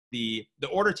the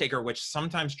order taker, which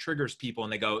sometimes triggers people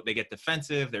and they get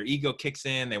defensive, their ego kicks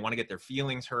in, they want to get their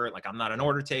feelings hurt. Like, I'm not an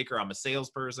order taker, I'm a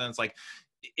salesperson. It's like,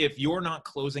 if you're not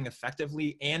closing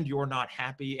effectively and you're not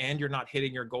happy and you're not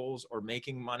hitting your goals or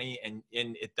making money and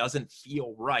it doesn't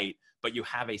feel right, but you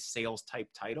have a sales type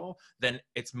title, then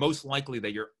it's most likely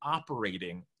that you're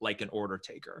operating like an order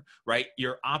taker, right?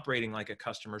 You're operating like a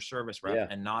customer service rep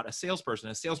and not a salesperson.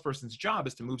 A salesperson's job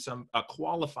is to move a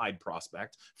qualified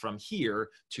prospect from here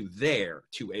to there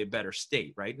to a better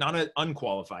state, right? Not an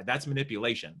unqualified, that's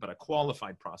manipulation, but a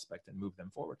qualified prospect and move them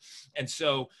forward. And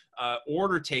so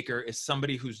order taker is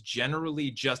somebody who's generally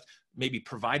just maybe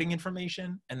providing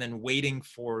information and then waiting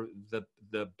for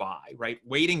the buy, right?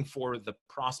 Waiting for the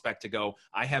prospect to go,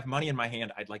 I have money in my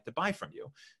hand, I'd like to buy from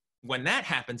you. When that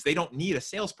happens, they don't need a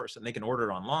salesperson. They can order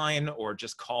it online or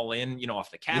just call in, you know,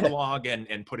 off the catalog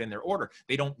and put in their order.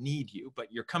 They don't need you,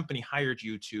 but your company hired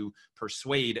you to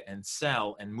persuade and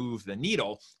sell and move the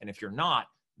needle. And if you're not,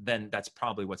 then that's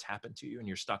probably what's happened to you and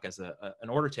you're stuck as an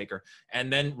order taker.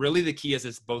 And then really the key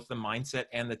is both the mindset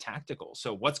and the tactical.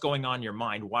 So what's going on in your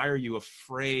mind? Why are you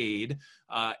afraid?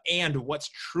 And what's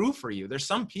true for you? There's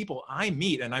some people I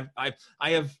meet, and I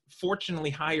have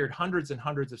fortunately hired hundreds and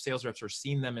hundreds of sales reps or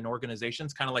seen them in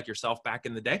organizations, kind of like yourself back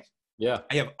in the day. Yeah.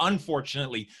 I have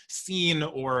unfortunately seen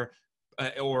or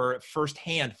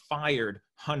firsthand fired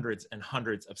hundreds and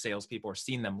hundreds of salespeople or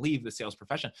seen them leave the sales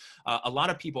profession. A lot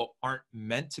of people aren't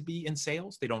meant to be in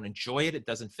sales. They don't enjoy it. It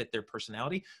doesn't fit their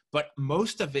personality. But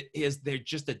most of it is they're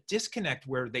just a disconnect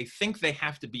where they think they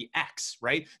have to be X,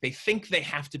 right? They think they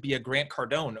have to be a Grant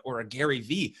Cardone or a Gary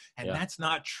Vee. And that's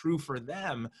not true for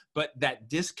them. But that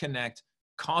disconnect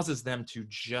causes them to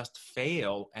just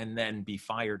fail and then be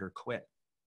fired or quit.